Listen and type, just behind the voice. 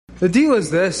The deal is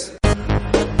this.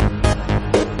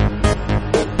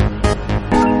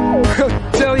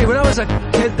 Tell you, when I was a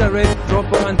kid, I read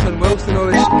Dropper Anton Wilson and all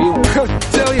this real.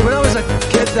 Tell you, when I was a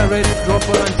kid, I read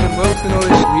Dropper Anton Wilson and all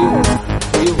this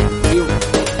real.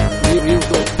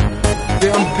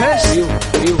 Yeah, I'm pissed.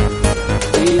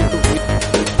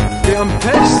 Yeah, I'm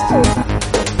pissed.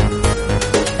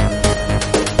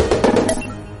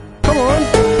 Come on.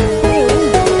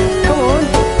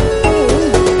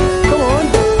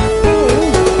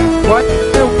 What?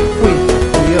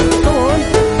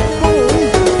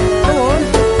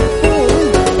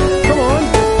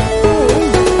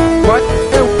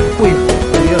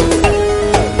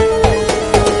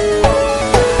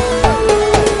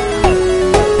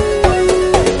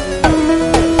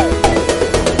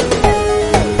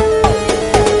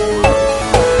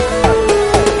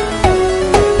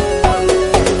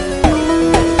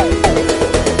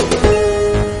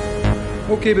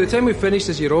 Okay, by the time we finish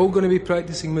this, you're all going to be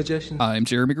practicing magicians. I'm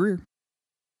Jeremy Greer.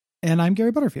 And I'm Gary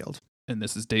Butterfield. And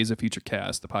this is Days of Future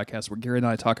Cast, the podcast where Gary and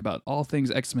I talk about all things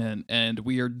X-Men, and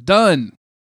we are done.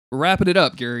 We're wrapping it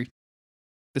up, Gary.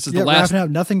 This is the last. Wrapping up.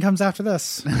 Nothing comes after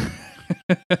this.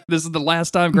 This is the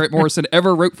last time Grant Morrison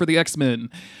ever wrote for the X-Men.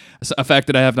 A fact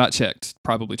that I have not checked.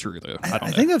 Probably true, though.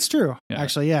 I think that's true,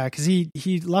 actually, yeah, because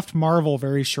he left Marvel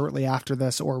very shortly after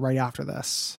this, or right after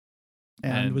this.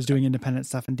 And was doing independent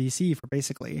stuff in DC for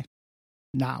basically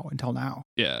until now.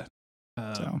 Yeah.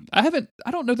 I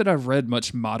don't know that I've read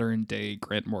much modern day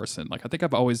Grant Morrison. Like, I think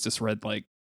I've always just read like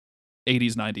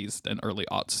 80s, 90s, and early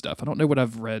aughts stuff. I don't know what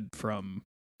I've read from,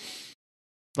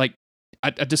 like, I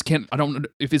just can't, I don't,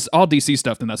 if it's all DC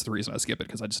stuff, then that's the reason I skip it,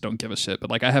 because I just don't give a shit. But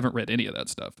like, I haven't read any of that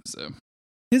stuff, so.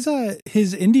 His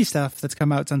indie stuff that's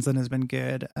come out since then has been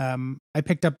good. I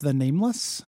picked up The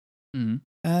Nameless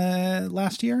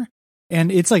last year. And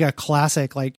it's like a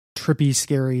classic, like trippy,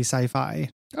 scary sci-fi.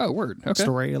 Oh, word. Okay.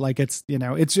 Story. Like it's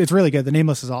really good. The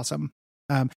Nameless is awesome.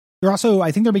 I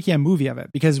think they're making a movie of it,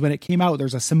 because when it came out,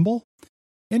 there's a symbol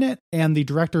in it, and the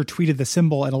director tweeted the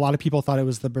symbol, and a lot of people thought it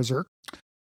was the Berserk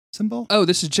symbol. Oh,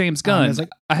 this is James Gunn.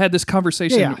 I had this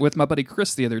conversation with my buddy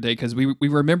Chris the other day, because we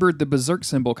remembered the Berserk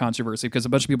symbol controversy, because a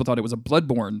bunch of people thought it was a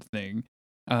Bloodborne thing.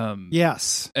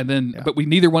 Yes. And then, but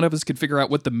neither one of us could figure out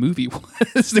what the movie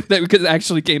was that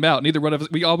actually came out. Neither one of us,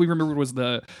 we remembered was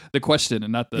the question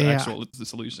and not the actual the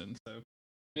solution. So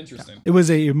interesting. Yeah. It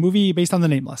was a movie based on The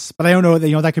Nameless, but I don't know,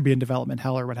 that could be in development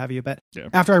hell or what have you. But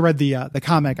after I read the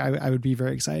comic, I would be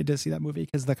very excited to see that movie,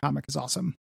 because the comic is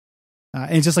awesome.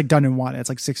 And it's just like done in one. It's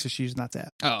like 6 issues and that's it.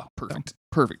 Oh, perfect. So,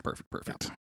 perfect.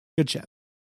 Yeah. Good shit.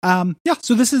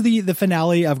 So this is the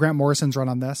finale of Grant Morrison's run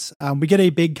on this. We get a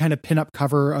big kind of pinup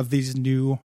cover of this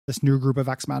new group of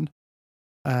X-Men.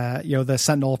 The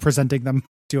Sentinel presenting them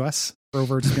to us.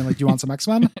 Rover just being like, "Do you want some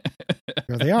X-Men?"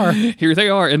 Here they are. Here they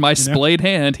are in my splayed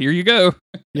hand. Here you go.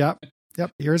 Yep.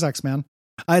 Here's X-Men.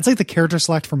 It's like the character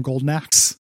select from Golden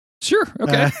Axe. Sure.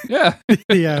 Okay. Yeah.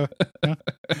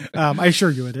 I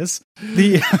assure you it is.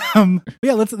 This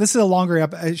is a longer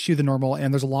issue than normal,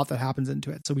 and there's a lot that happens into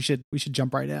it, so we should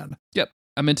jump right in. Yep,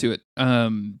 I'm into it.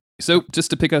 So just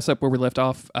to pick us up where we left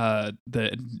off,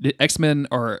 the X-Men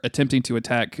are attempting to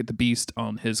attack the Beast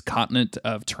on his continent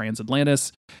of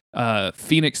Trans-Atlantis.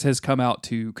 Phoenix has come out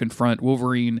to confront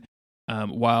Wolverine,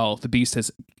 while the Beast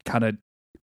has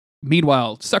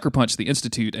meanwhile sucker punched the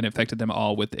Institute and infected them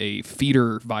all with a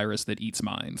feeder virus that eats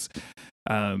minds.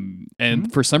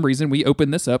 And for some reason, we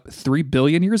opened this up 3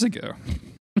 billion years ago.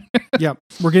 Yep,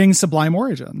 we're getting Sublime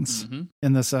origins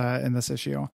in this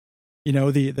issue.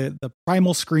 The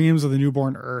primal screams of the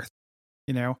newborn Earth.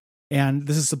 And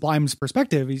this is Sublime's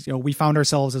perspective. We found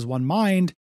ourselves as one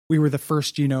mind. We were the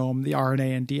first genome, the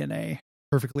RNA and DNA,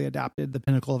 perfectly adapted, the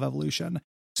pinnacle of evolution.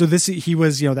 So he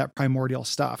was that primordial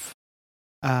stuff.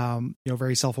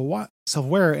 Very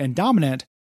self-aware and dominant.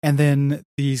 And then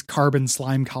these carbon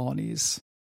slime colonies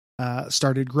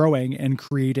started growing and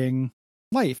creating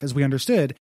life as we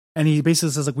understood. And he basically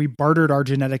says, like, we bartered our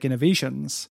genetic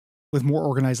innovations with more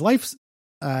organized life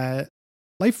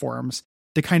forms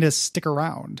to kind of stick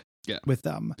around with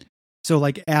them. So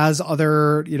like as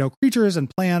other, creatures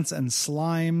and plants and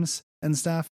slimes and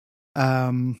stuff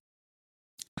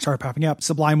started popping up,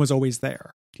 Sublime was always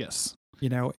there. Yes.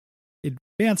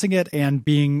 Advancing it and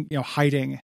being,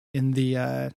 hiding in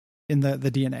the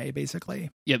DNA, basically.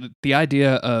 Yeah, the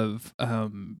idea of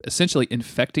essentially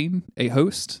infecting a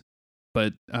host,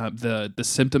 but the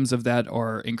symptoms of that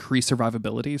are increased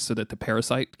survivability, so that the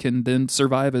parasite can then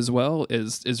survive as well,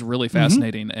 is really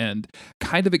fascinating, and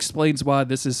kind of explains why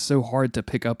this is so hard to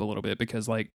pick up a little bit, because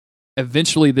like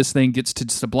eventually this thing gets to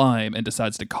Sublime and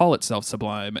decides to call itself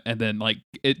Sublime, and then like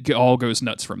it all goes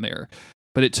nuts from there.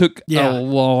 But it took a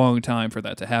long time for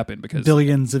that to happen because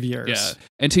billions of years. Yeah,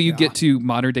 until you get to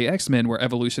modern day X-Men, where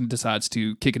evolution decides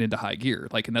to kick it into high gear.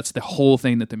 Like, and that's the whole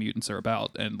thing that the mutants are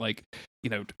about. And like, you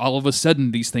know, all of a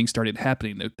sudden these things started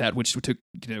happening. That which took,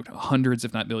 you know, hundreds,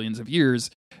 if not millions of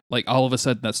years. Like, all of a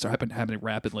sudden that started happening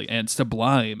rapidly. And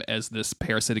Sublime, as this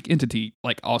parasitic entity,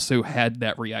 like, also had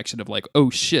that reaction of like, oh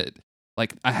shit,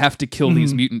 like I have to kill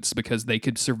these mutants because they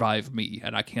could survive me,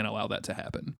 and I can't allow that to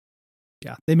happen.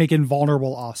 Yeah, they make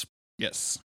invulnerable offspring.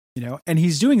 Yes. You know, and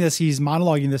he's doing this, he's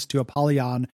monologuing this to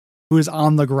Apollyon, who is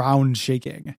on the ground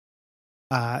shaking.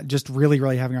 Just really,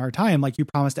 really having a hard time. Like, you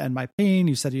promised to end my pain.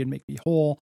 You said you'd make me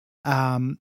whole.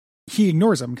 He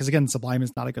ignores him because, again, Sublime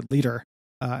is not a good leader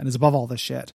and is above all this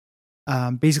shit.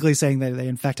 Basically saying that they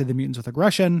infected the mutants with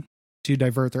aggression to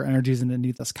divert their energies into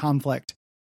needless conflict.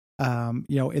 You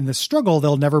know, in the struggle,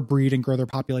 they'll never breed and grow their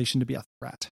population to be a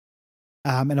threat.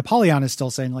 And Apollyon is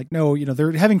still saying, like, no, you know,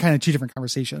 they're having kind of two different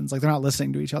conversations. Like, they're not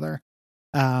listening to each other.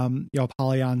 You know,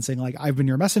 Apollyon saying, like, I've been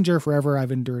your messenger forever.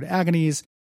 I've endured agonies.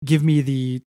 Give me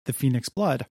the Phoenix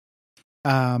blood.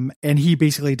 And he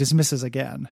basically dismisses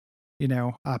again, you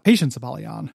know, patience,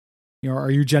 Apollyon. You know,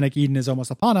 our eugenic Eden is almost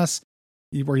upon us,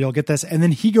 where you'll get this. And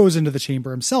then he goes into the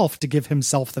chamber himself to give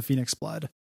himself the Phoenix blood.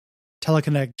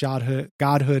 Telekinetic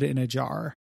godhood in a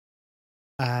jar.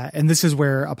 And this is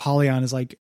where Apollyon is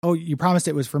like, oh, you promised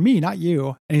it was for me, not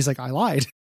you. And he's like, I lied.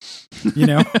 You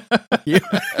know,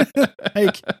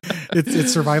 like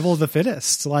it's survival of the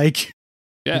fittest. Like,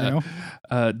 yeah, you know?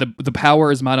 The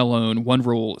power is mine alone. One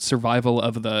rule: survival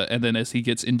of the. And then as he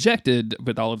gets injected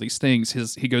with all of these things,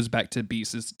 he goes back to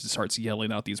Beast and starts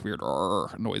yelling out these weird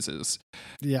noises.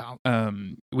 Yeah.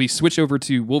 We switch over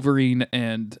to Wolverine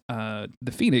and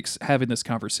the Phoenix having this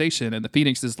conversation, and the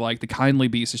Phoenix is like, the kindly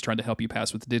Beast is trying to help you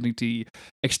pass with dignity.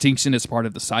 Extinction is part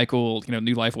of the cycle. You know,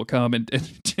 new life will come, and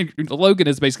Logan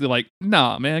is basically like,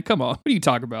 nah, man, come on, what are you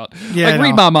talking about? Yeah, like,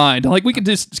 read my mind. Like, can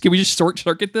we just short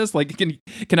circuit this? Like,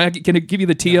 can I give you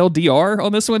the TLDR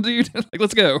on this one, dude? Like,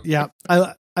 let's go. Yeah,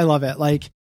 I love it. Like,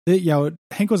 you know,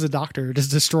 Hank was a doctor. Does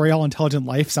destroy all intelligent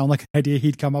life sound like an idea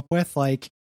he'd come up with? Like,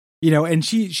 you know, and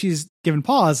she's given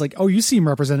pause, like, oh, you seem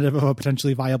representative of a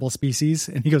potentially viable species.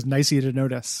 And he goes, nice of you to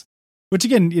notice. Which,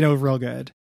 again, you know, real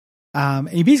good. And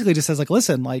he basically just says, like,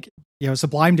 listen, like, you know,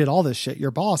 Sublime did all this shit.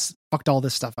 Your boss fucked all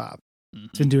this stuff up. Mm-hmm.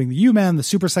 He's been doing the U-Men, the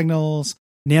super signals,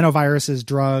 nanoviruses,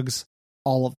 drugs,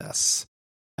 all of this.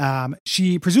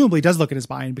 She presumably does look at his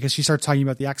mind because she starts talking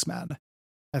about the X-Men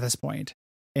at this point.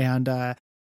 And,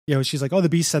 you know, she's like, oh, the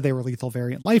Beast said they were lethal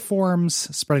variant life forms,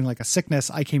 spreading like a sickness.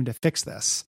 I came to fix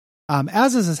this.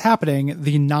 As this is happening,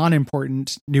 the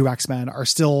non-important new X-Men are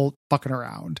still fucking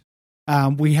around.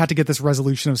 We had to get this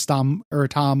resolution of Tom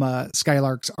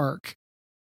Skylark's arc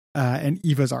and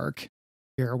Eva's arc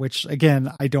here, which,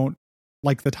 again, I don't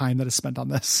like the time that is spent on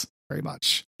this very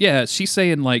much. Yeah, she's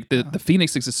saying like the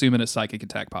Phoenix is assuming a psychic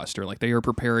attack posture, like they are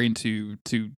preparing to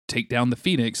take down the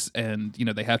Phoenix, and you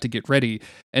know they have to get ready.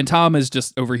 And Tom is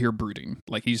just over here brooding,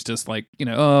 like he's just like, you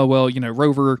know, oh well, you know,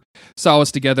 Rover saw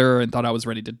us together and thought I was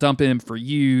ready to dump him for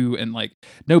you, and like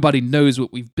nobody knows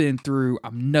what we've been through.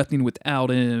 I'm nothing without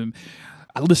him.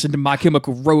 I listen to My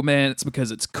Chemical Romance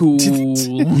because it's cool.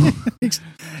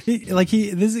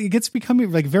 It gets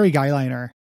becoming like very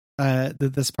guyliner.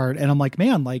 This part, and I'm like,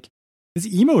 man, like this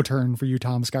emo turn for you,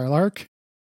 Tom Skylark.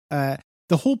 The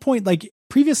whole point, like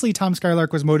previously, Tom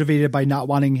Skylark was motivated by not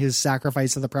wanting his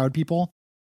sacrifice of the Proud People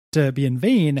to be in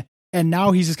vain, and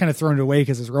now he's just kind of thrown it away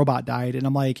because his robot died. And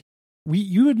I'm like,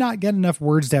 you would not get enough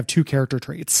words to have two character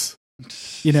traits,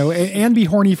 you know, and be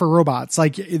horny for robots.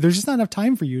 Like, there's just not enough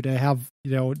time for you to have,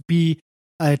 you know, be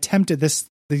an attempt at these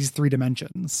three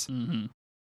dimensions, you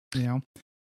know.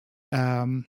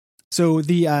 So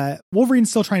the Wolverine's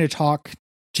still trying to talk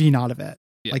Jean out of it.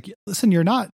 Yeah. Like, listen, you're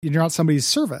not somebody's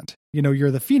servant. You know,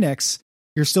 you're the Phoenix.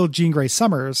 You're still Jean Grey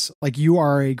Summers. Like, you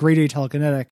are a grade A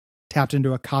telekinetic tapped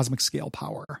into a cosmic scale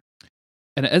power.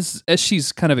 And as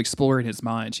she's kind of exploring his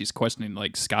mind, she's questioning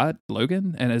like Scott,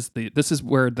 Logan, and this is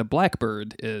where the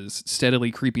Blackbird is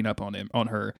steadily creeping up on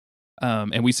her.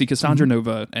 And we see Cassandra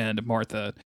Nova and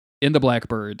Martha in the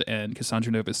Blackbird, and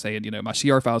Cassandra Nova is saying, you know, my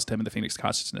Shi'ar files to him in the Phoenix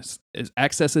consciousness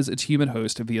accesses its human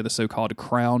host via the so-called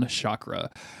crown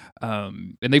chakra.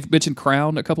 And they've mentioned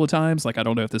crown a couple of times. Like, I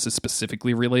don't know if this is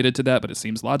specifically related to that, but it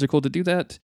seems logical to do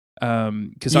that.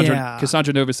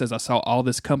 Cassandra Nova says, I saw all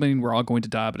this coming. We're all going to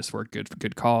die, but it's for a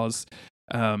good cause.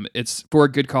 It's for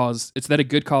a good cause. It's that a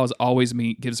good cause always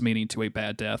gives meaning to a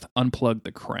bad death. Unplug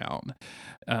the crown.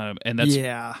 And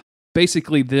that's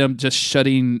basically them just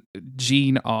shutting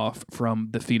Jean off from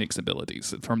the Phoenix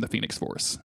abilities, from the Phoenix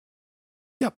Force.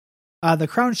 Yep. The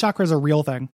crown chakra is a real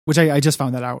thing, which I just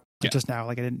found that out Yeah. just now.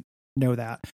 Like I didn't know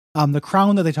that. The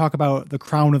crown that they talk about, the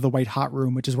crown of the White Hot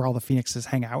Room, which is where all the phoenixes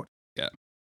hang out.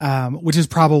 Yeah. Which is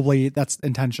probably, that's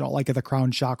intentional. Like the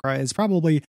crown chakra is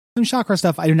probably some chakra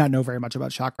stuff. I do not know very much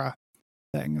about chakra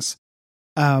things.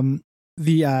 So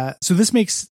this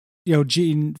makes,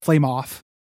 Jean flame off.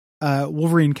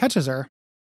 Wolverine catches her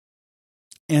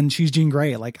and she's Jean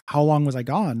Grey. Like, how long was I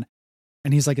gone?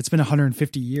 And he's like, it's been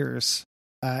 150 years.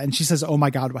 And she says, oh my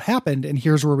God, what happened? And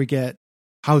here's where we get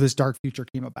how this dark future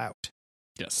came about.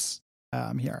 Yes.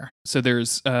 Here. So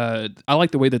there's, I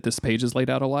like the way that this page is laid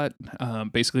out a lot.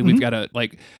 Basically, we've got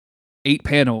 8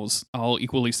 panels, all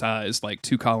equally sized, like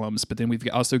 2 columns, but then we've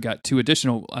also got 2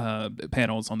 additional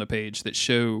panels on the page that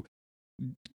show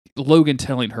Logan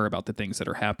telling her about the things that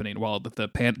are happening, while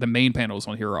the main panels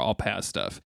on here are all past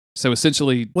stuff. So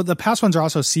essentially, well, the past ones are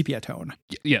also sepia tone.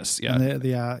 Yes, yeah.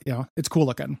 And it's cool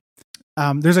looking.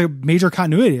 There's a major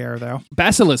continuity error though.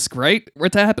 Basilisk, right?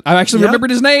 Where'd that happen? I actually remembered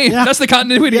his name. Yeah. That's the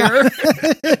continuity error.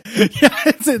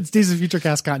 It's Days of Future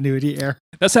Cast continuity error.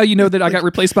 That's how you know that I got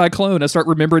replaced by a clone. I start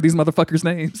remembering these motherfuckers'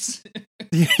 names.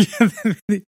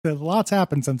 Lots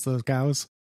happened since those cows.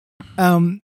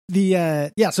 So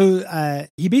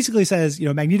he basically says,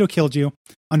 Magneto killed you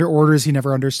under orders he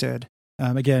never understood.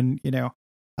 Again,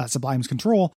 Sublime's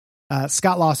control.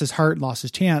 Scott lost his heart, lost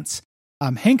his chance.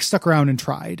 Hank stuck around and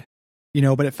tried,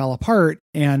 but it fell apart,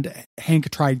 and Hank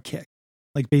tried kick,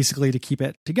 like basically to keep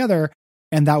it together.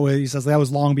 And he says that was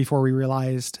long before we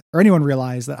realized, or anyone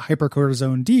realized, that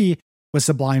hypercortisone D was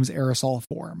Sublime's aerosol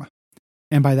form.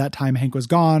 And by that time, Hank was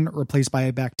gone, replaced by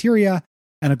a bacteria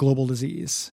and a global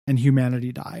disease, and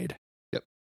humanity died. Yep.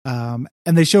 And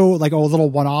they show like a little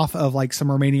one-off of like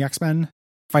some remaining X-Men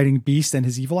fighting Beast and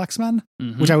his evil X-Men,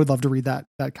 which I would love to read that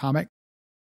comic.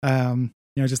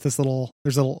 Just there's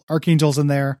little archangels in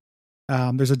there.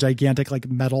 There's a gigantic like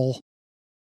metal,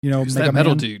 Who's Mega that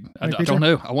metal Man dude? I don't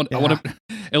know. I want to.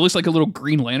 It looks like a little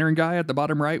Green Lantern guy at the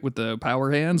bottom right with the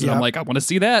power hands, and I'm like, I want to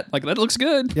see that. Like that looks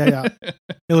good. Yeah,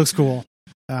 it looks cool.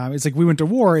 It's like we went to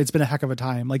war. It's been a heck of a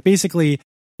time. Like basically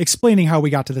explaining how we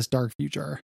got to this dark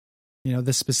future.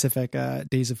 This specific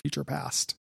Days of Future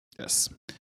Past. Yes.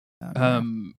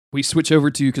 We switch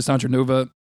over to Cassandra Nova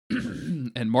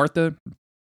and Martha.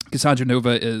 Cassandra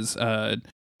Nova is kind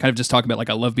of just talking about like,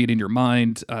 I love being in your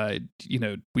mind.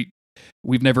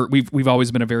 We've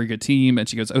always been a very good team. And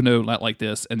she goes, oh no, not like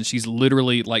this. And she's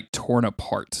literally like torn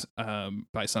apart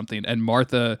by something. And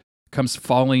Martha comes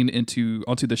falling onto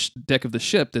the deck of the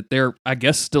ship that they're, I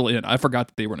guess, still in. I forgot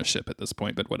that they were on a ship at this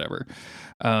point, but whatever.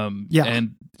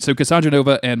 And so Cassandra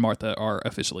Nova and Martha are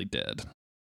officially dead.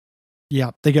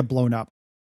 Yeah, they get blown up.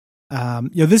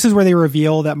 This is where they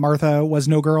reveal that Martha was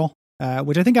no girl,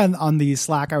 which I think on the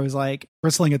Slack, I was like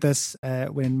bristling at this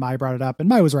when Mai brought it up, and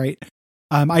Mai was right.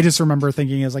 I just remember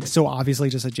thinking it was like so obviously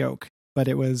just a joke, but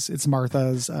it's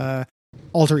Martha's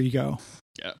alter ego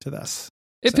to this.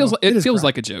 It feels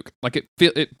like a joke. Like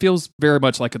it feels very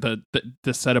much like the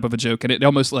setup of a joke, and it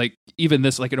almost like even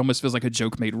this, like it almost feels like a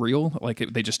joke made real. Like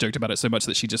they just joked about it so much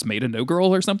that she just made a no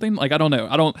girl or something. Like I don't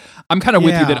know. I'm kind of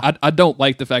with you that I don't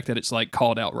like the fact that it's like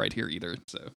called out right here either.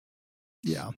 So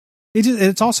yeah,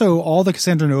 it's also all the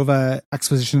Cassandra Nova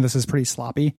exposition of this is pretty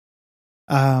sloppy.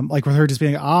 Like with her just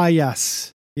being,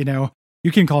 yes,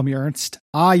 you can call me Ernst.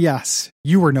 Yes,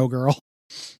 you were no girl.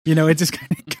 It's just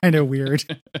kind of weird.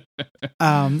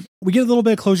 We get a little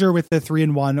bit of closure with the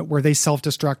 3-in-1 where they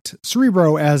self-destruct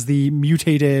Cerebro as the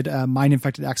mutated,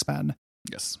 mind-infected X-Men.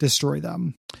 Yes. Destroy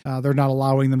them. They're not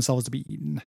allowing themselves to be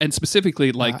eaten. And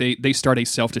specifically, like they start a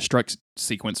self-destruct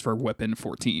sequence for Weapon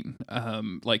 14.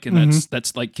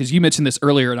 That's like, because you mentioned this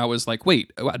earlier and I was like,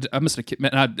 wait, I must have,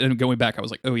 and going back, I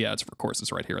was like, oh yeah, of course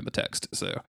it's right here in the text.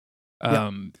 So,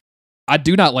 I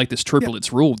do not like this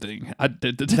triplets rule thing.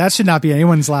 That should not be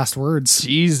anyone's last words.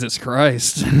 Jesus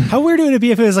Christ. How weird would it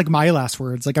be if it was like my last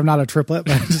words? Like I'm not a triplet,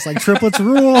 but I'm just like triplets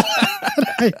rule.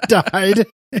 I died.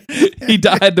 He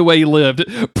died the way he lived,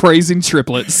 praising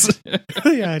triplets.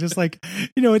 Yeah, just like,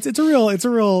 it's a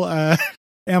real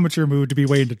amateur move to be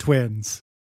way into twins.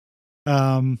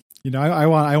 I want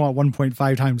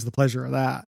 1.5 times the pleasure of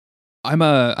that. I'm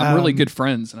really good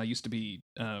friends, and I used to be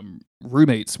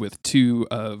roommates with 2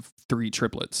 of 3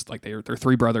 triplets. Like they're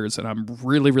 3 brothers, and I'm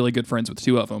really, really good friends with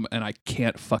 2 of them, and I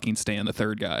can't fucking stand the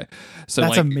third guy. So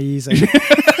that's amazing.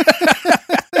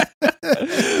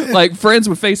 Like friends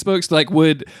with Facebooks,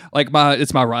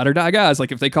 it's my ride or die guys.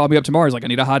 Like if they call me up tomorrow, it's like I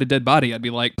need to hide a dead body. I'd be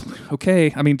like,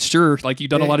 okay. I mean, sure. Like you've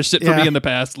done a lot of shit for me in the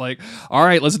past. Like, all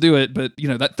right, let's do it. But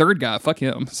that third guy, fuck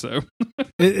him. So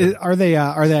are they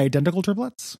identical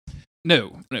triplets?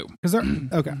 No, because they're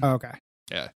okay.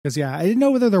 Yeah. Because I didn't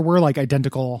know whether there were like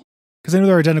identical, because I know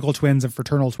there are identical twins and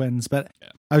fraternal twins, but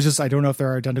I don't know if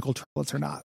there are identical triplets or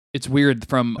not. It's weird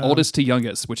from oldest to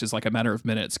youngest, which is like a matter of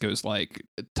minutes, goes like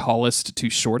tallest to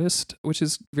shortest, which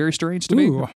is very strange to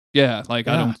me. Yeah, like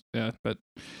I don't. But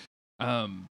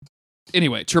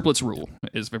anyway, triplets rule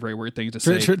is a very weird thing to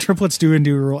say. Triplets do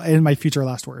rule, in my future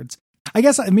last words. I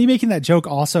guess me making that joke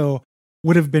also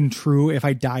would have been true if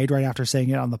I died right after saying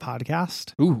it on the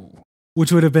podcast. Ooh,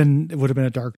 which would have been a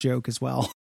dark joke as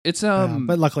well. It's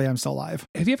but luckily I'm still alive.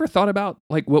 Have you ever thought about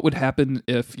like what would happen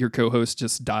if your co-host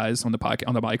just dies on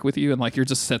the mic with you, and like you're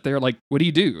just sit there like, what do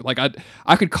you do? Like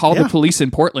I could call the police in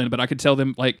Portland, but I could tell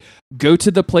them like go to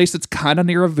the place that's kind of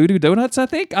near a Voodoo Donuts. I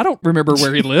think I don't remember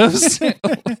where he lives.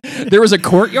 There was a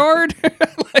courtyard.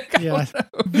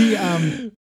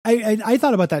 I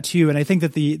thought about that too, and I think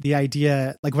that the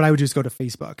idea, like what I would do is go to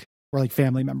Facebook, where like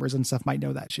family members and stuff might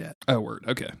know that shit. Oh, word.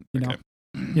 Okay.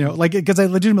 You know, like, because I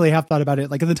legitimately have thought about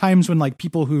it, like in the times when like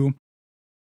people who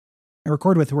I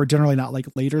record with who are generally not like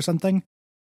late or something,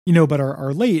 you know, but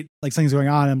are late, like something's going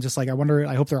on. I'm just like,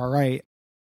 I hope they're all right.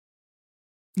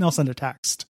 And I'll send a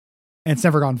text, and it's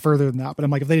never gone further than that. But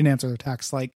I'm like, if they didn't answer their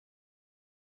text, like,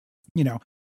 you know,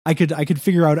 I could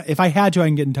figure out if I had to, I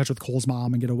can get in touch with Cole's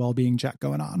mom and get a well-being check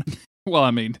going on. Well,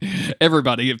 I mean,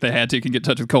 everybody, if they had to, can get in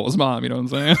touch with Cole's mom. You know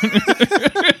what I'm saying?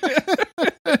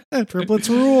 Triplets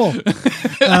rule.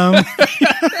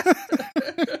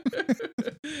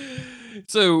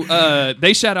 So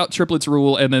they shout out triplets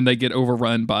rule, and then they get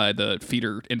overrun by the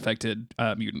feeder infected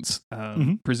mutants,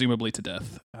 presumably to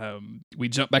death. We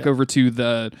jump back over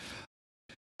to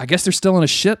I guess they're still on a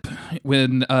ship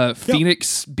when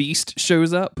Phoenix Beast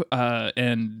shows up,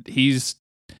 and he's,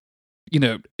 you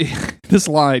know, this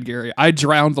line, Gary, I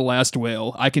drowned the last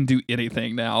whale. I can do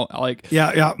anything now. Like,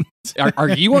 yeah. Are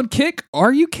you on kick?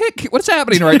 Are you kick? What's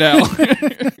happening right now?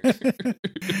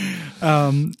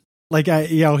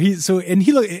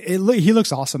 He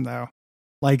looks awesome though.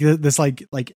 Like this, like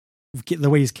the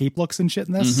way his cape looks and shit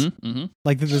in this.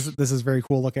 Like this is very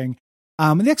cool looking.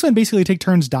 And the X-Men basically take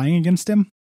turns dying against him.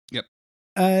 Yep.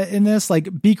 In this,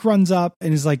 like Beak runs up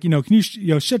and is like, you know, can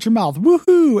you shut your mouth?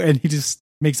 Woohoo! And he just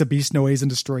makes a beast noise and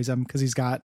destroys him because he's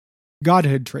got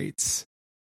godhood traits,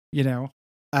 you know.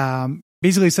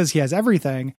 Basically says he has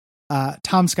everything.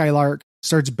 Tom Skylark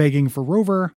starts begging for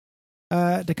Rover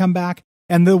to come back.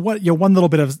 And one little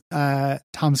bit of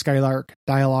Tom Skylark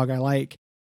dialogue I like,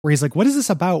 where he's like, what is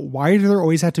this about? Why do there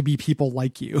always have to be people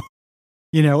like you?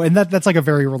 You know, and that's like a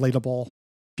very relatable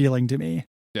feeling to me.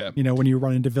 Yeah. You know, when you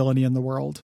run into villainy in the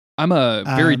world. I'm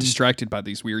very distracted by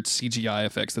these weird CGI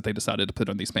effects that they decided to put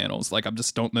on these panels. Like, I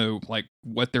just don't know like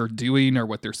what they're doing or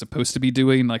what they're supposed to be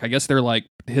doing. Like, I guess they're like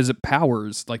his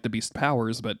powers, like the Beast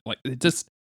powers, but like it just,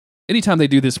 anytime they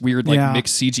do this weird like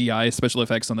mixed CGI special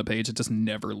effects on the page, it just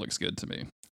never looks good to me.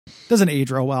 Doesn't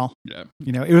age real well. Yeah.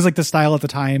 You know, it was like the style at the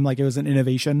time, like it was an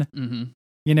innovation,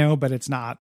 you know, but it's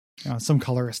not. You know, some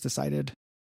colorist decided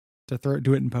to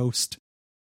do it in post.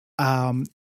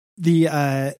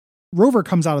 The Rover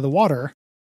comes out of the water,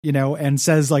 you know, and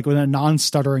says like with a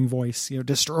non-stuttering voice, you know,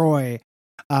 destroy,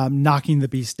 knocking the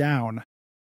Beast down.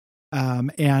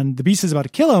 And the Beast is about to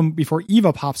kill him before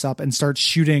Eva pops up and starts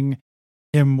shooting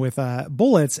him with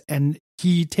bullets, and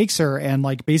he takes her and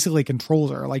like basically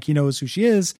controls her. Like he knows who she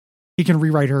is. He can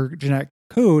rewrite her genetic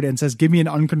code and says, give me an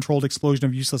uncontrolled explosion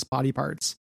of useless body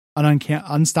parts, an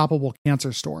unstoppable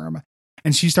cancer storm.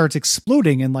 And she starts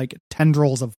exploding in like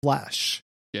tendrils of flesh.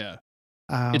 Yeah.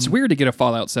 It's weird to get a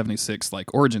Fallout 76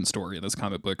 like origin story in this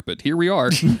comic book, but here we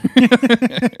are. You're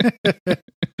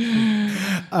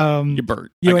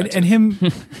burnt. You know, and him.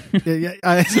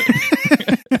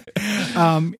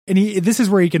 And this is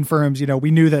where he confirms, you know,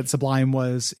 we knew that Sublime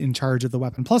was in charge of the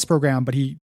Weapon Plus program, but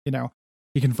he, you know,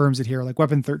 he confirms it here. Like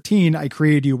Weapon 13, I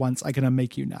created you once, I can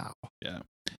unmake you now. Yeah.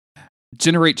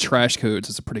 Generate trash codes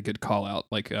is a pretty good call out.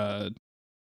 Like,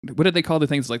 what did they call the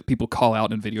things like people call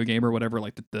out in video game or whatever,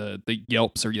 like the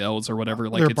yelps or yells or whatever,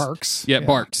 like it's barks. Yeah,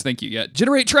 barks. Thank you. Yeah,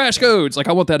 generate trash codes. Like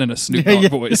I want that in a Snoop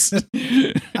Dogg voice.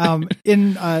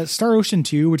 In Star Ocean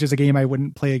 2, which is a game I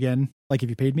wouldn't play again, like if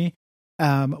you paid me.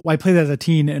 Well, I played that as a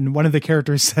teen, and one of the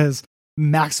characters says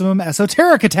 "maximum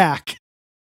esoteric attack"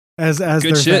 as good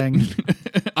their shit. thing.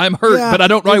 I'm hurt, but I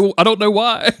don't know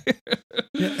why.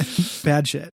 Bad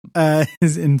shit.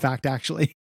 Is in fact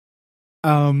actually.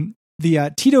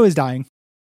 The Tito is dying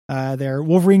there.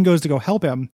 Wolverine goes to go help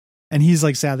him, and he's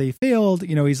like sad that he failed.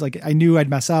 You know, he's like, I knew I'd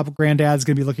mess up. Granddad's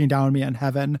gonna be looking down on me in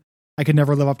heaven. I could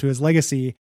never live up to his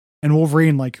legacy. And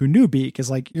Wolverine, like, who knew Beak,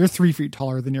 is like, you're 3 feet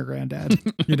taller than your granddad.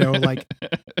 You know, like,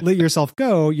 let yourself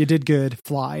go. You did good.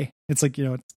 Fly. It's like, you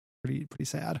know, it's pretty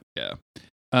sad. Yeah.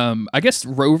 I guess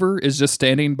Rover is just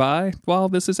standing by while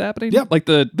this is happening. Yep. Like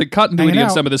the continuity Hanging of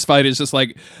out. some of this fight is just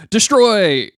like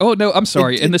destroy. Oh no, I'm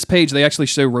sorry. In this page, they actually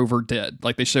show Rover dead.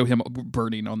 Like they show him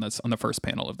burning on the first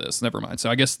panel of this. Never mind. So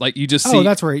I guess like you just see. Oh,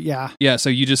 that's right. Yeah. Yeah. So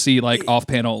you just see like off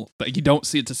panel, but you don't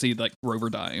see it to see like Rover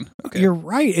dying. Okay. You're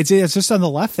right. It's just on the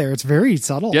left there. It's very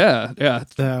subtle. Yeah. Yeah.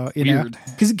 So Weird.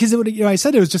 because I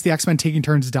said it was just the X-Men taking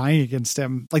turns dying against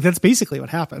him. Like that's basically what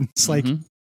happens. Like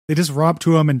they just run up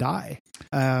to him and die.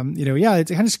 Yeah,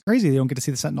 it's kind of crazy. They don't get to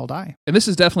see the Sentinel die. And this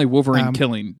is definitely Wolverine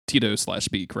killing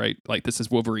Tito/Beak, right? Like this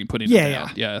is Wolverine putting it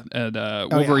down. Yeah. And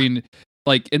Wolverine,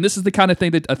 like, and this is the kind of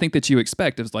thing that I think that you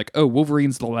expect is like, oh,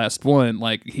 Wolverine's the last one.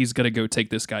 Like he's gonna go take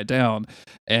this guy down,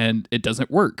 and it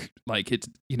doesn't work. Like it's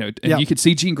and you could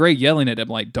see Jean Grey yelling at him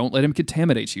like, "Don't let him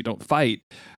contaminate you. Don't fight."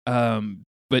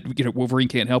 But Wolverine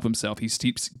can't help himself. He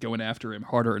keeps going after him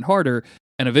harder and harder.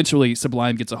 And eventually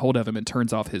Sublime gets a hold of him and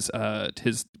turns off his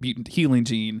mutant healing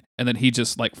gene, and then he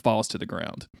just like falls to the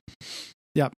ground.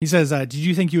 Yeah. He says, did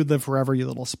you think you would live forever, you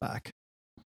little speck?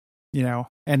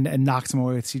 And knocks him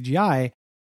away with CGI.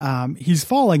 He's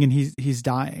falling and he's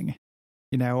dying.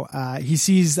 He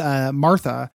sees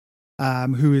Martha,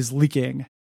 who is leaking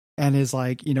and is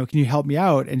like, can you help me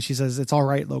out? And she says, it's all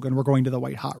right, Logan, we're going to the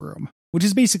White Hot Room, which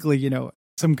is basically,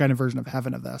 some kind of version of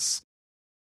heaven of this.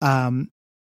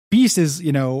 Beast is,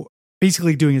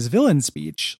 basically doing his villain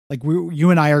speech. Like you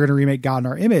and I are going to remake God in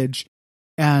our image,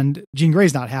 and Jean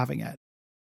Grey's not having it.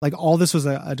 Like all this was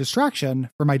a distraction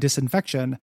for my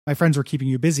disinfection. My friends were keeping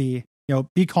you busy.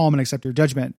 Be calm and accept your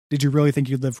judgment. Did you really think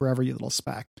you'd live forever, you little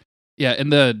speck? Yeah,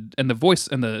 and the voice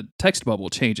and the text bubble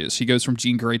changes. She goes from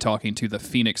Jean Grey talking to the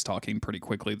Phoenix talking pretty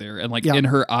quickly there, and like in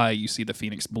her eye, you see the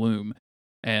Phoenix bloom,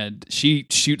 and she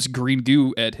shoots green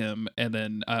goo at him, and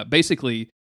then basically.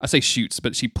 I say shoots,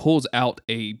 but she pulls out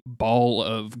a ball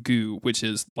of goo, which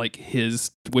is like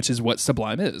which is what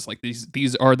Sublime is. Like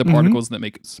these are the particles that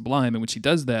make it Sublime. And when she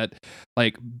does that,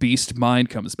 like Beast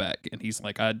mind comes back, and he's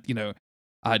like, I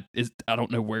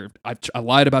don't know where I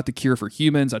lied about the cure for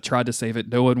humans. I tried to save it.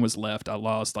 No one was left. I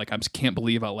lost. Like I can't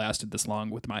believe I lasted this long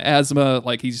with my asthma.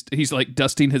 Like he's like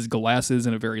dusting his glasses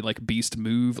in a very like Beast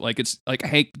move. Like it's like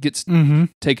Hank gets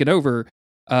taken over.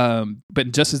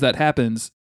 But just as that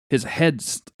happens, his head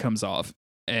comes off,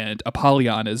 and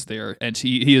Apollyon is there, and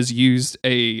he has used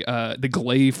the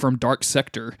glaive from Dark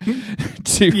Sector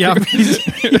to he's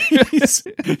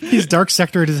Dark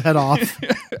Sectored his head off.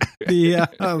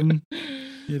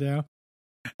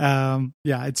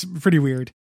 It's pretty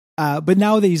weird. But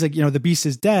now that he's like, the Beast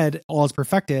is dead, all is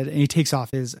perfected, and he takes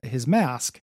off his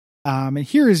mask. And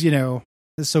here is, this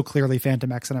is so clearly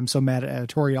Phantom X, and I'm so mad at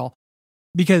editorial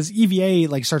because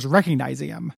EVA like starts recognizing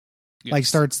him. Yes. Like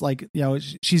starts like,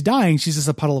 she's dying. She's just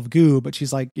a puddle of goo, but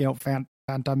she's like,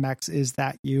 Phantom X, is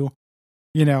that you?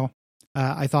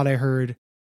 I thought I heard.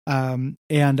 And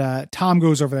Tom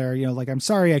goes over there, like, I'm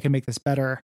sorry, I can make this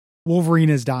better. Wolverine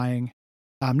is dying.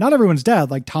 Not everyone's dead.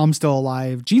 Like Tom's still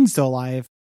alive. Jean's still alive,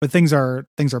 but things are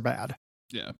bad.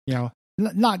 Yeah.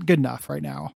 Not good enough right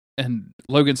now. And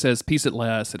Logan says, peace at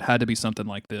last. It had to be something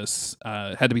like this.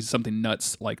 Had to be something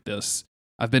nuts like this.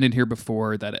 I've been in here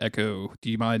before. That Echo.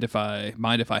 Do you mind if I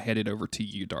hand it over to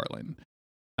you, darling?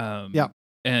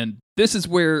 And this is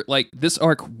where like this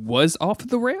arc was off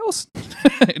the rails.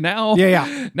 Now,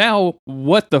 Now,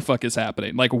 what the fuck is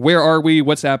happening? Like, where are we?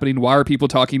 What's happening? Why are people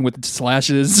talking with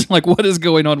slashes? Like, what is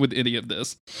going on with any of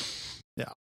this?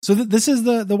 Yeah. So this is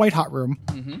the White Hot Room,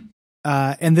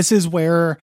 and this is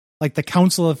where like the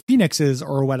Council of Phoenixes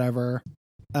or whatever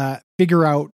figure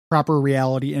out proper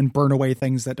reality and burn away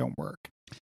things that don't work.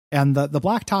 And the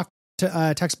black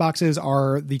text boxes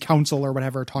are the council or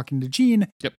whatever talking to Jean.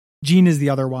 Yep. Jean is the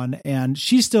other one. And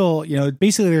she's still,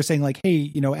 basically they're saying like,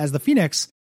 hey, as the Phoenix,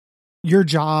 your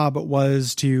job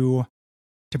was to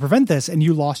prevent this and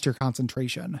you lost your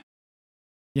concentration.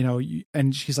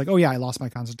 And she's like, oh yeah, I lost my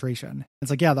concentration. It's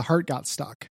like, yeah, the heart got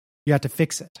stuck. You have to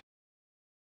fix it.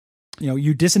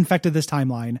 You disinfected this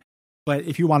timeline, but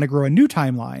if you want to grow a new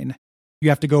timeline, you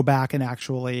have to go back and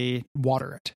actually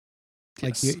water it.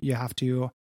 Like yes. you have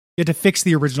to fix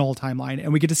the original timeline,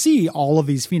 and we get to see all of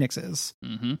these Phoenixes,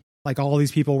 like all of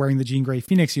these people wearing the Jean Grey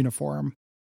Phoenix uniform,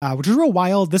 which is real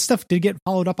wild. This stuff did get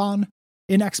followed up on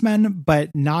in X-Men, but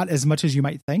not as much as you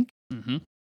might think.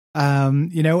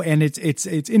 And it's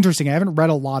interesting. I haven't read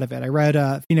a lot of it. I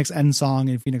read Phoenix End Song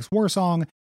and Phoenix War Song,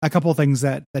 a couple of things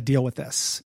that deal with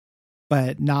this,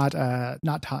 but not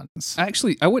tons.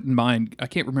 Actually, I wouldn't mind. I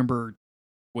can't remember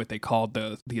what they called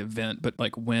the event, but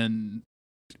like when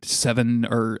 7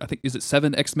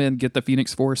 X-Men get the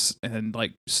Phoenix Force and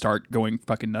like start going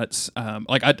fucking nuts.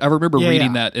 Like I remember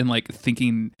reading that and like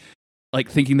thinking like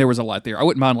thinking there was a lot there. I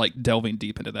wouldn't mind like delving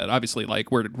deep into that. Obviously,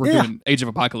 like we're doing Age of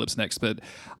Apocalypse next, but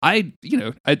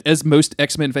as most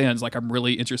X-Men fans, like I'm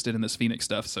really interested in this Phoenix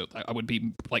stuff. So I would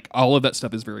be like, all of that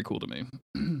stuff is very cool to me.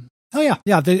 Oh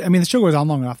yeah. The show goes on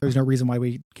long enough. There's no reason why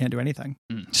we can't do anything.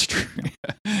 It's true.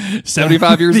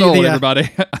 75 years old, everybody.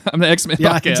 I'm the X-Men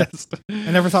podcast. Exactly.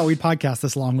 I never thought we'd podcast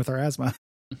this long with our asthma.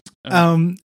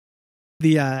 So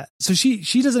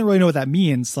she doesn't really know what that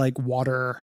means, like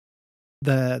water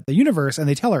the universe, and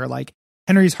they tell her like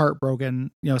Henry's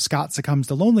heartbroken, Scott succumbs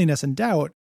to loneliness and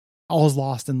doubt, all is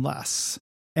lost and less.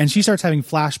 And she starts having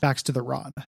flashbacks to the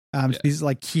run. These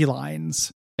like key lines.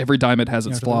 Every diamond has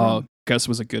its flaw. Gus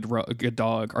was a good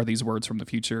dog. Are these words from the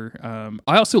future?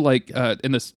 I also like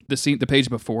in the scene, the page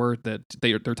before that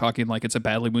they're talking like it's a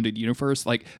badly wounded universe,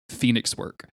 like Phoenix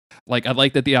work. Like I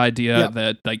like that the idea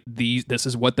that like this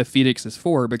is what the Phoenix is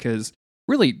for, because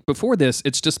really before this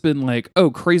it's just been like, oh,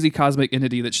 crazy cosmic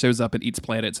entity that shows up and eats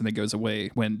planets and then goes away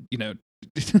when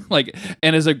like,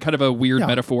 and is a kind of a weird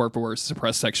metaphor for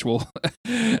suppressed sexual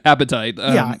appetite.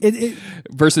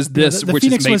 Versus this, the which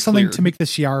Phoenix is made was something clear to make the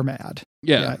Shi'ar mad.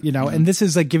 And this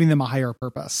is like giving them a higher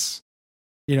purpose,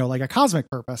 like a cosmic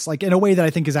purpose, like in a way that I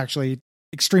think is actually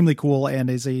extremely cool and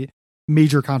is a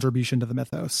major contribution to the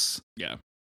mythos.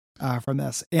 From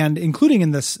this, and including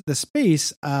in this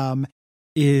space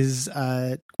is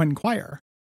Quentin Quire.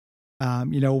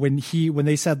 When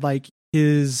they said like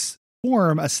his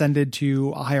form ascended to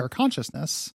a higher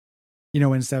consciousness,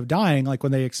 instead of dying, like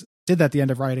when they did that at the end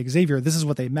of Riot Xavier, this is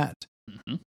what they meant.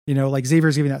 Like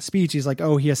Xavier's giving that speech, he's like,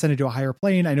 oh, he ascended to a higher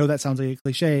plane. I know that sounds like a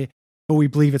cliche, but we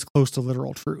believe it's close to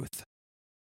literal truth.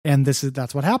 And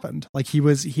that's what happened. Like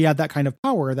he had that kind of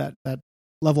power, that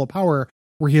level of power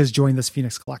where he has joined this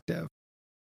Phoenix Collective.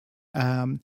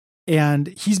 And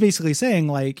he's basically saying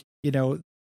like,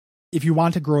 if you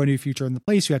want to grow a new future in the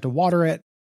place, you have to water it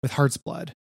with heart's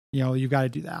blood. You've got to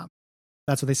do that.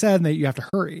 That's what they said. And that you have to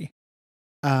hurry.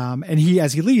 And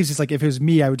as he leaves, he's like, if it was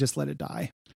me, I would just let it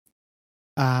die.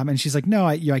 And she's like, no,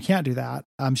 I can't do that.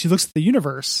 She looks at the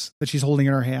universe that she's holding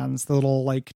in her hands, the little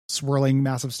like swirling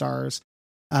massive stars,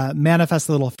 manifests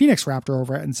the little Phoenix raptor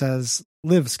over it and says,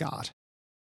 live, Scott.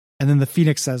 And then the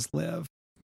Phoenix says, live.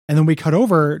 And then we cut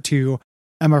over to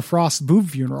Emma Frost's boob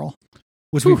funeral,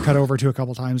 which we've cut over to a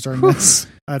couple times during this.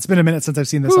 It's been a minute since I've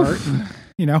seen this art and,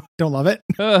 don't love it.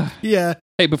 Yeah.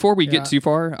 Hey, before we get too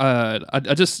far, I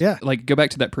just like go back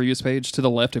to that previous page. To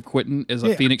the left of Quentin is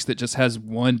a Phoenix that just has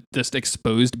one just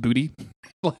exposed booty.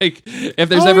 Like if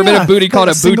there's ever been a booty called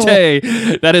a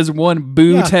bootay, that is one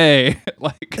bootay.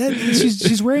 Like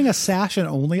she's wearing a sash and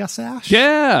only a sash.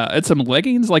 Yeah, and some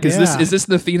leggings. Like is this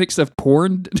the Phoenix of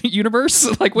porn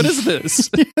universe? Like what is this?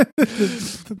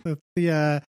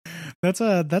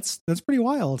 That's pretty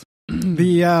wild.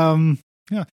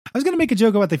 I was going to make a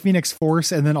joke about the Phoenix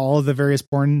Force and then all of the various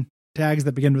porn tags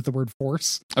that begin with the word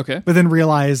force. Okay. But then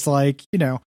realized like,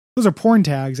 those are porn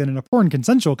tags, and in a porn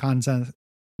consensual context,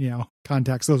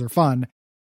 those are fun.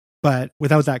 But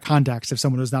without that context, if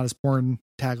someone was not as porn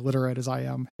tag literate as I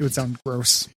am, it would sound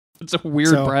gross. It's a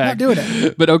weird brag. Not doing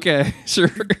it. But okay,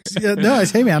 sure.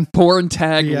 Hey man. Porn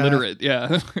tag literate.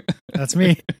 Yeah. That's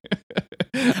me.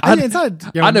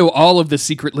 I know all of the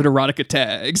secret literotica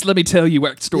tags. Let me tell you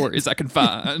what stories I can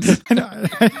find.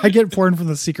 I get porn from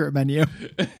the secret menu.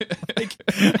 I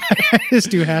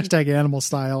just do #animal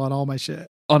style on all my shit.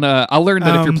 I learned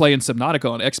that if you're playing Subnautica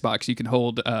on Xbox, you can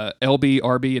hold LB,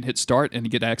 RB, and hit start, and you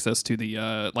get access to the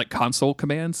console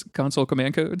command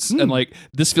codes. And like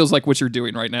this feels like what you're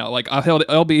doing right now. Like I held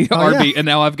LB, RB, and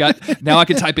now I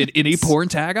can type in any porn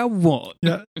tag I want.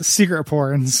 Yeah, secret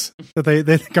porns that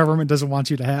the government doesn't want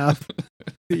you to have.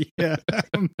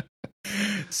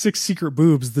 6 secret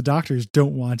boobs the doctors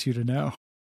don't want you to know.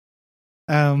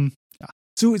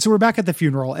 So we're back at the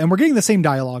funeral, and we're getting the same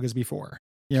dialogue as before.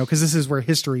 Because this is where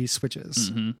history switches,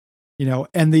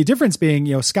 and the difference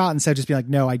being, Scott, instead of just being like,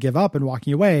 no, I give up and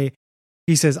walking away,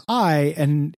 he says,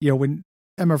 and when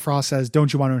Emma Frost says,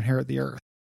 don't you want to inherit the earth?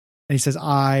 And he says,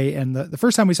 and the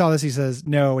first time we saw this, he says,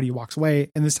 no, and he walks away.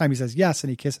 And this time he says, yes. And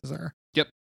he kisses her. Yep.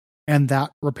 And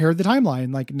that repaired the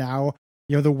timeline. Like now,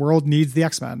 the world needs the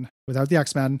X-Men. Without the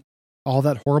X-Men, all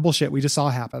that horrible shit we just saw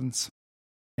happens.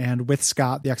 And with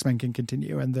Scott, the X-Men can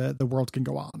continue and the world can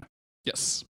go on.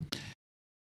 Yes.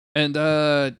 And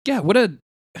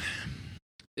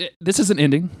this is an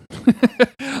ending.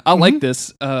 I like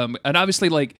this. And obviously,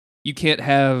 like, you can't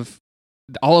have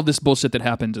all of this bullshit that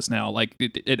happened just now. Like,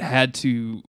 it had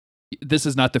to. This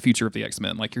is not the future of the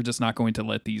X-Men. Like, you're just not going to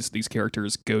let these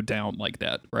characters go down like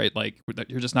that, right? Like,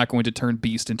 you're just not going to turn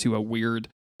Beast into a weird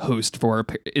host for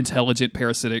intelligent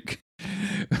parasitic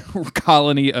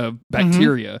colony of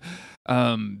bacteria.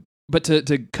 But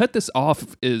to cut this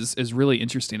off is really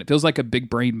interesting. It feels like a big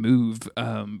brain move.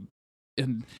 And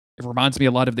it reminds me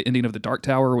a lot of the ending of the Dark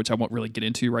Tower, which I won't really get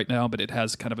into right now, but it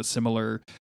has kind of a similar,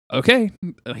 okay,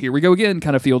 here we go again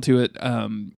kind of feel to it.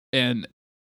 And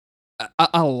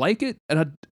I like it,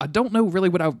 and I don't know really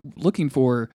what I'm looking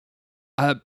for.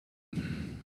 I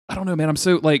don't know, man. I'm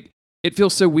so like, it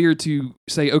feels so weird to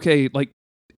say, okay, like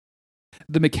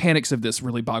the mechanics of this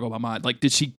really boggle my mind. Like,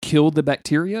 did she kill the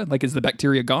bacteria? Like, is the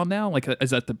bacteria gone now? Like, is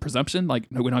that the presumption?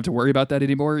 Like, no, we don't have to worry about that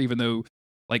anymore, even though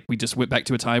like we just went back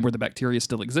to a time where the bacteria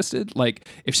still existed. Like,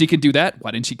 if she can do that,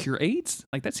 why didn't she cure AIDS?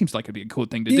 Like, that seems like it'd be a cool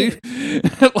thing to do.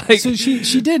 Like, so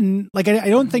she didn't. Like,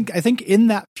 I think in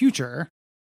that future,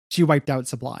 she wiped out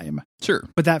Sublime. Sure.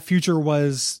 But that future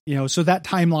was, so that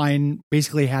timeline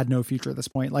basically had no future at this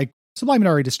point. Like, Sublime had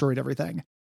already destroyed everything.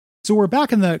 So we're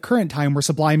back in the current time where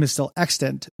Sublime is still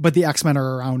extant, but the X-Men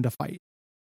are around to fight,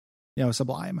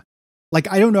 Sublime. Like,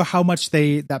 I don't know how much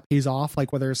that pays off,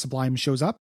 like whether Sublime shows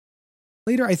up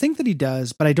later. I think that he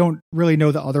does, but I don't really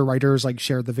know that other writers like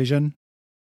shared the vision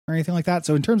or anything like that.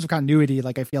 So in terms of continuity,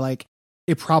 like, I feel like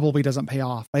it probably doesn't pay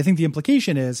off. But I think the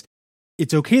implication is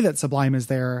it's okay that Sublime is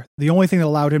there. The only thing that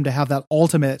allowed him to have that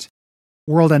ultimate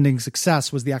world-ending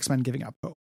success was the X-Men giving up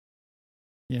hope.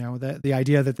 The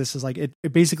idea that this is like, it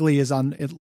basically is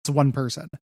it's one person,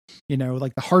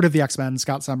 like the heart of the X-Men,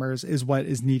 Scott Summers, is what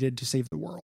is needed to save the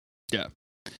world. Yeah.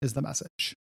 Is the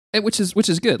message. And which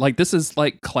is good. Like, this is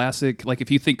like classic. Like, if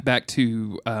you think back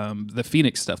to the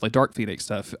Phoenix stuff, like Dark Phoenix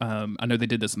stuff, I know they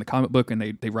did this in the comic book and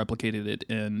they replicated it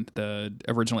in the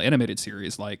original animated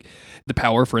series. Like, the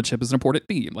power of friendship is an important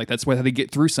theme. Like, that's why they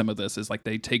get through some of this, is like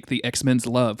they take the X-Men's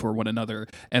love for one another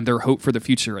and their hope for the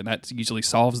future, and that usually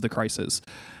solves the crisis.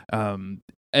 And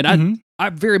I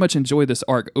very much enjoy this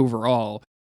arc overall.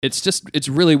 It's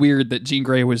really weird that Jean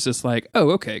Grey was just like,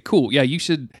 oh, okay, cool. Yeah,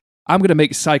 I'm going to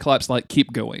make Cyclops like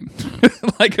keep going.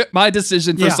 Like, my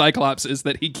decision for Cyclops is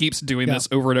that he keeps doing this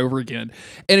over and over again.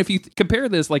 And if you compare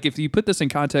this, like if you put this in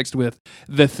context with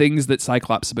the things that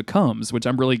Cyclops becomes, which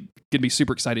I'm really going to be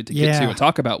super excited to get to and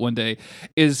talk about one day,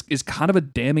 is kind of a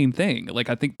damning thing. Like,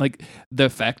 I think like the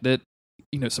fact that,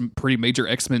 some pretty major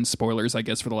X-Men spoilers, I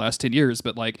guess, for the last 10 years,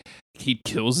 but like he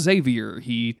kills Xavier.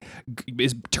 He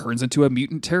turns into a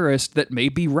mutant terrorist that may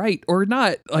be right or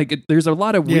not. Like, there's a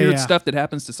lot of weird stuff that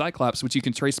happens to Cyclops, which you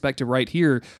can trace back to right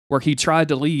here, where he tried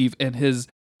to leave and his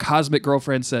cosmic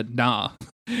girlfriend said, nah,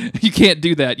 you can't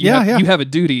do that. You have a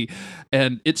duty.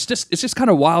 And it's just kind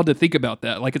of wild to think about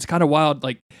that. Like, it's kind of wild.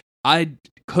 Like, I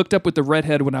hooked up with the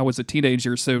redhead when I was a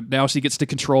teenager, so now she gets to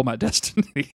control my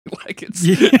destiny. Like, it's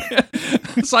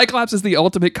Cyclops is the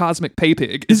ultimate cosmic pay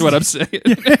pig, is what I'm saying.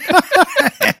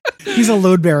 He's a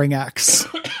load-bearing ex.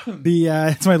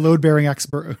 It's my load-bearing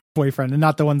ex-boyfriend, and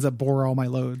not the ones that bore all my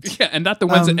loads. Yeah, and not the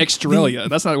ones in Extralia.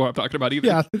 That's not what I'm talking about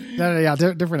either. Yeah,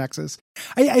 different exes.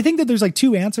 I think that there's like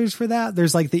two answers for that.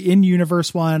 There's like the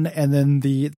in-universe one, and then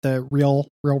the real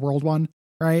world one,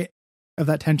 right? Of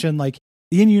that tension. Like,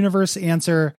 the in-universe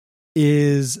answer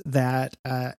is that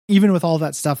even with all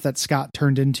that stuff that Scott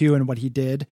turned into and what he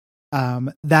did,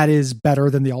 that is better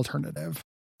than the alternative,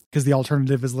 because the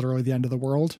alternative is literally the end of the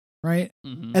world, right?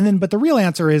 Mm-hmm. And then, but the real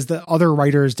answer is that other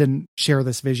writers didn't share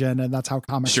this vision, and that's how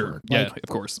comics work. Yeah, of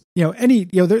course.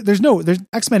 There's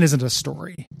X-Men isn't a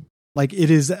story. Like, it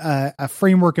is a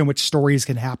framework in which stories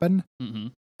can happen. Mm-hmm.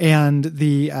 And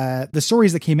the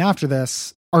stories that came after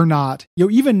this are not,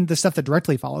 even the stuff that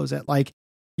directly follows it, like,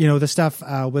 the stuff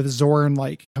with Zorn,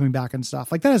 like, coming back and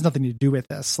stuff, like, that has nothing to do with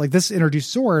this. Like, this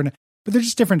introduced Zorn, but they're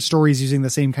just different stories using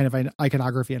the same kind of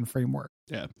iconography and framework.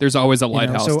 Yeah. There's always a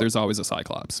lighthouse. There's always a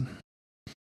Cyclops.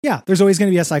 Yeah. There's always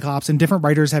going to be a Cyclops, and different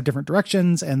writers have different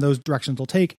directions, and those directions will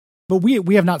take, but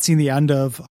we have not seen the end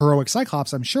of heroic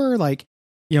Cyclops. I'm sure, like,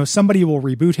 somebody will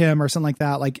reboot him or something like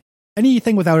that. Like,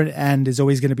 anything without an end is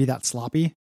always going to be that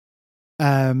sloppy.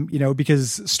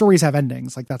 Because stories have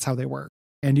endings, like, that's how they work.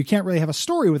 And you can't really have a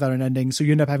story without an ending, so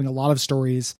you end up having a lot of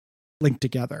stories linked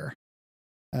together.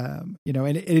 And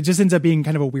it just ends up being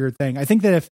kind of a weird thing. I think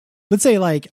that if, let's say,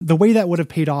 like, the way that would have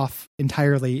paid off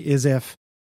entirely is if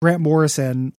Grant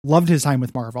Morrison loved his time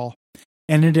with Marvel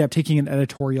and ended up taking an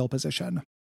editorial position.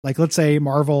 Like, let's say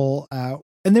Marvel, and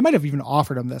they might have even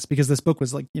offered him this because this book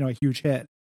was, like, a huge hit,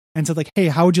 and said, like, hey,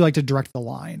 how would you like to direct the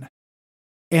line?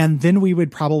 And then we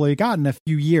would probably have gotten a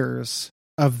few years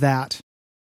of that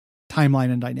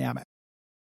timeline and dynamic,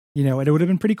 and it would have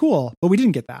been pretty cool, but we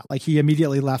didn't get that. Like, he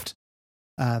immediately left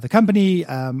the company.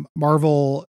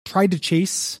 Marvel tried to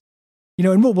chase,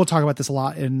 and we'll talk about this a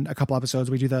lot in a couple episodes.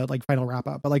 We do the, like, final wrap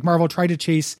up, but, like, Marvel tried to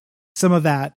chase some of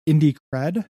that indie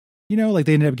cred, like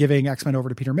they ended up giving X-Men over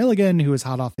to Peter Milligan, who was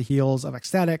hot off the heels of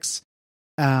Ecstatics.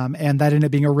 And that ended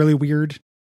up being a really weird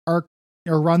arc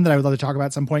or run that I would love to talk about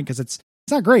at some point, because it's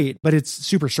not great, but it's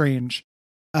super strange.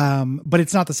 But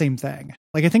it's not the same thing.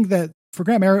 Like, I think that for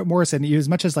Grant Morrison, as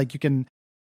much as like you can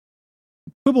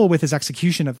quibble with his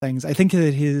execution of things, I think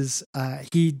that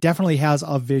he definitely has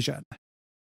a vision.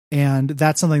 And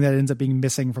that's something that ends up being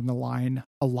missing from the line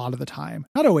a lot of the time.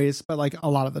 Not always, but like a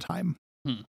lot of the time.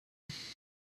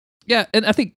 Yeah, and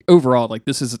I think overall, like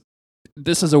this is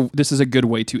a good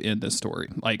way to end this story.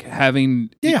 Like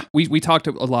we talked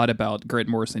a lot about Grant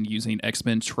Morrison using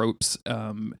X-Men tropes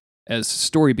as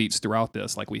story beats throughout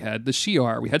this. Like we had the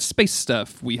Shi'ar, we had space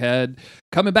stuff, we had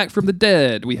coming back from the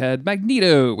dead, we had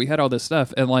Magneto, we had all this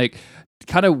stuff, and like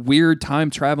kind of weird time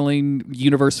traveling,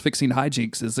 universe fixing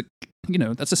hijinks is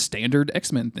that's a standard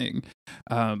X-Men thing.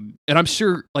 And I'm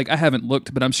sure, like, I haven't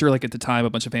looked, but I'm sure, like, at the time, a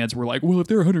bunch of fans were like, well, if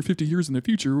they're 150 years in the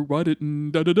future, why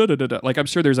didn't da-da-da-da-da-da? Like, I'm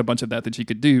sure there's a bunch of that you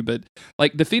could do, but,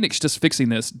 like, the Phoenix just fixing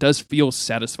this does feel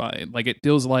satisfying. Like, it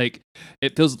feels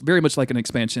very much like an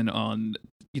expansion on,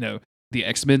 the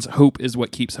X-Men's hope is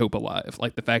what keeps hope alive.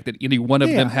 Like, the fact that any one of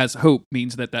them has hope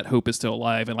means that hope is still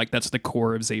alive, and, like, that's the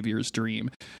core of Xavier's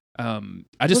dream.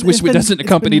 I just wish it doesn't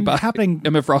accompanied by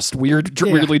Emma Frost's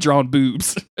weirdly drawn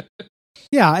boobs.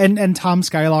 Yeah, and Tom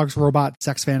Skylark's robot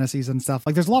sex fantasies and stuff.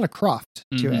 Like, there's a lot of cruft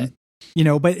to it,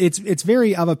 but it's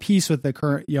very of a piece with the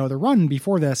current, the run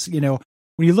before this. When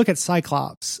you look at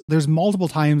Cyclops, there's multiple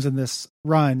times in this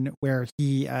run where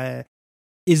he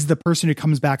is the person who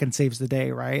comes back and saves the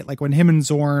day, right? Like when him and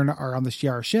Zorn are on the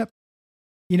Shi'ar ship,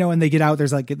 and they get out,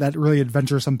 there's like that really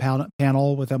adventuresome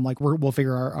panel with them, like we'll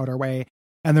figure out our way.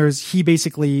 And he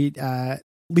basically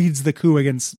leads the coup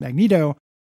against Magneto,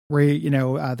 where,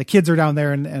 the kids are down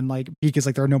there and like Peak is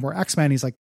like, there are no more X-Men. He's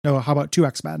like, no, how about 2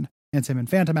 X-Men? And it's him and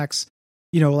Phantom X.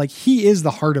 Like he is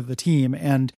the heart of the team.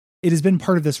 And it has been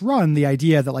part of this run, the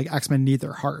idea that like X-Men need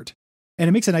their heart. And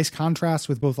it makes a nice contrast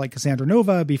with both like Cassandra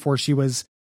Nova before she was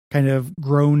kind of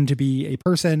grown to be a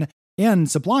person, and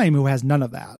Sublime, who has none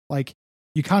of that. Like,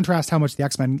 you contrast how much the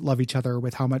X-Men love each other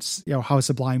with how much, how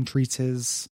Sublime treats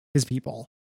his people.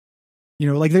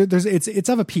 Like it's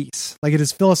of a piece. Like, it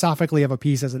is philosophically of a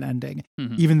piece as an ending,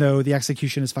 even though the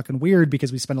execution is fucking weird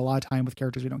because we spend a lot of time with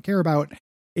characters we don't care about.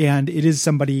 And it is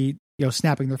somebody,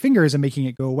 snapping their fingers and making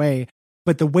it go away.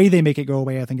 But the way they make it go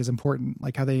away, I think, is important.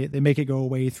 Like how they make it go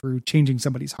away through changing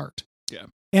somebody's heart. Yeah.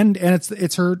 And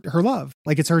it's her love.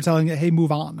 Like, it's her telling it, hey,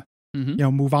 move on,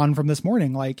 move on from this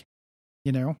morning. Like,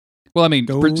 well, I mean,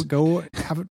 go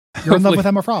have you're in love with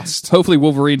Emma Frost. Hopefully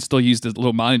Wolverine still used a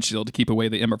little mind shield to keep away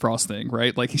the Emma Frost thing,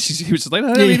 right? Like, he was just like,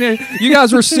 I mean, you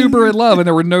guys were super in love and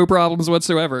there were no problems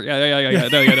whatsoever. Yeah.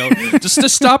 No. Just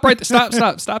stop right there. Stop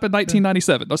in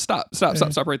 1997. No, stop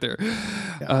right there.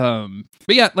 Yeah.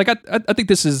 But yeah, like I think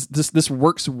this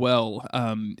works well.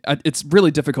 It's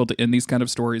really difficult to end these kind of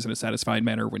stories in a satisfying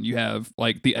manner when you have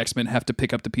like the X-Men have to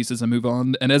pick up the pieces and move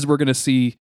on. And as we're going to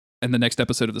see in the next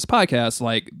episode of this podcast,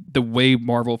 like the way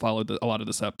Marvel followed a lot of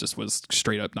this up just was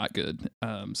straight up not good.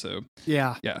 So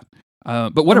yeah.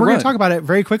 But what we're going to talk about it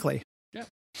very quickly.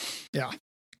 Yeah.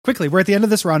 Quickly, we're at the end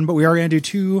of this run, but we are going to do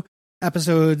 2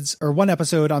 episodes or 1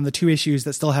 episode on the 2 issues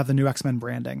that still have the new X-Men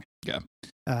branding. Yeah.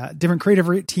 Different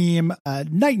creative team,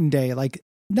 night and day. Like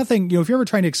nothing. If you're ever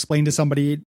trying to explain to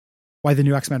somebody why the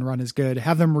new X-Men run is good,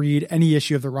 have them read any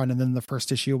issue of the run and then the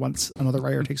first issue once another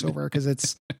writer takes over, because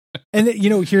it's and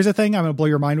here's the thing I'm going to blow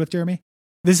your mind with, Jeremy.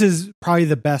 This is probably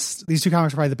the best. These 2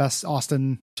 comics are probably the best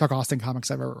Chuck Austin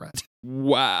comics I've ever read.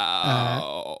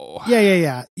 Wow.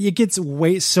 Yeah. It gets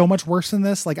so much worse than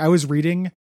this. Like, I was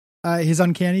reading his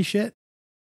Uncanny shit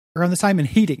around this time and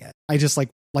hating it. I just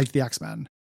like the X-Men.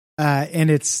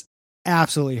 And it's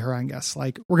absolutely horrendous.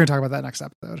 Like, we're going to talk about that next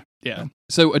episode. Yeah.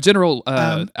 So a general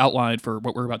outline for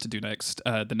what we're about to do next.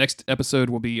 The next episode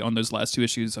will be on those last 2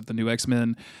 issues of the new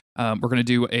X-Men. We're going to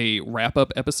do a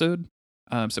wrap-up episode.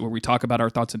 So where we talk about our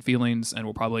thoughts and feelings, and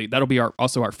that'll be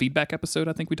also our feedback episode.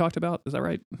 I think we talked about. Is that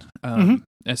right? And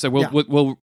so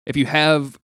we'll if you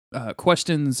have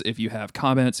questions, if you have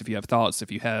comments, if you have thoughts, if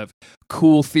you have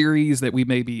cool theories that we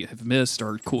maybe have missed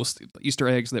or cool Easter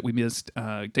eggs that we missed,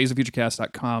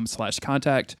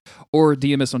 daysoffuturecast.com/contact or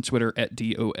DM us on Twitter at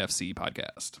DOFC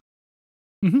podcast.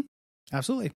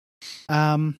 Absolutely.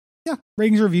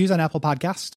 Ratings and reviews on Apple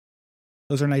Podcast.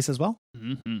 Those are nice as well.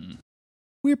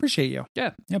 We appreciate you.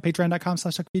 Yeah.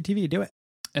 Patreon.com/ChuckFeedTV. Do it.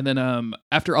 And then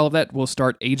after all of that, we'll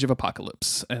start Age of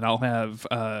Apocalypse, and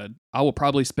I will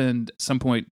probably spend some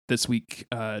point this week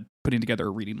putting together a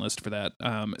reading list for that.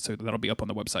 So that'll be up on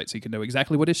the website, so you can know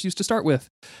exactly what issues to start with,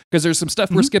 because there's some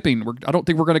stuff we're skipping. I don't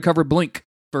think we're going to cover Blink.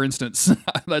 for instance.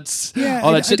 That's yeah,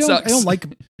 all that shit sucks. I don't like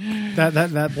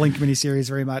that Blink miniseries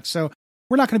very much. So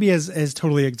we're not going to be as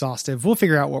totally exhaustive. We'll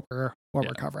figure out what we're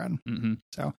covering. Mm-hmm.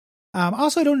 So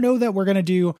also I don't know that we're going to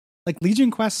do like Legion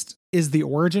Quest is the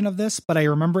origin of this, but I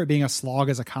remember it being a slog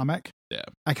as a comic. Yeah.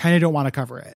 I kind of don't want to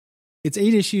cover it. It's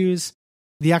 8 issues.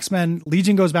 The X-Men,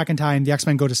 Legion goes back in time. The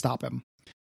X-Men go to stop him.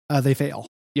 They fail.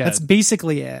 Yeah. That's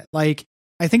basically it. Like,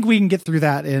 I think we can get through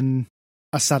that in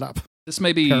a setup. This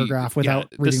may be paragraph without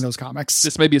reading those comics.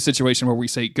 This may be a situation where we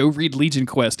say, go read Legion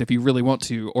Quest if you really want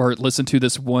to, or listen to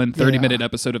this 30-minute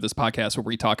episode of this podcast where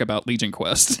we talk about Legion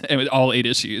Quest and all 8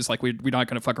 issues. Like we're not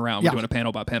going to fuck around. We're doing a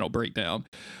panel by panel breakdown.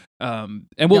 And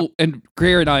and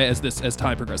Greer and I, as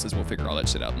time progresses, we'll figure all that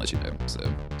shit out and let you know. So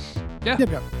yeah.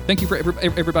 Yep. Thank you for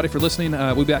everybody for listening.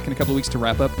 We'll be back in a couple of weeks to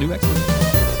wrap up New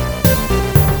X-Men.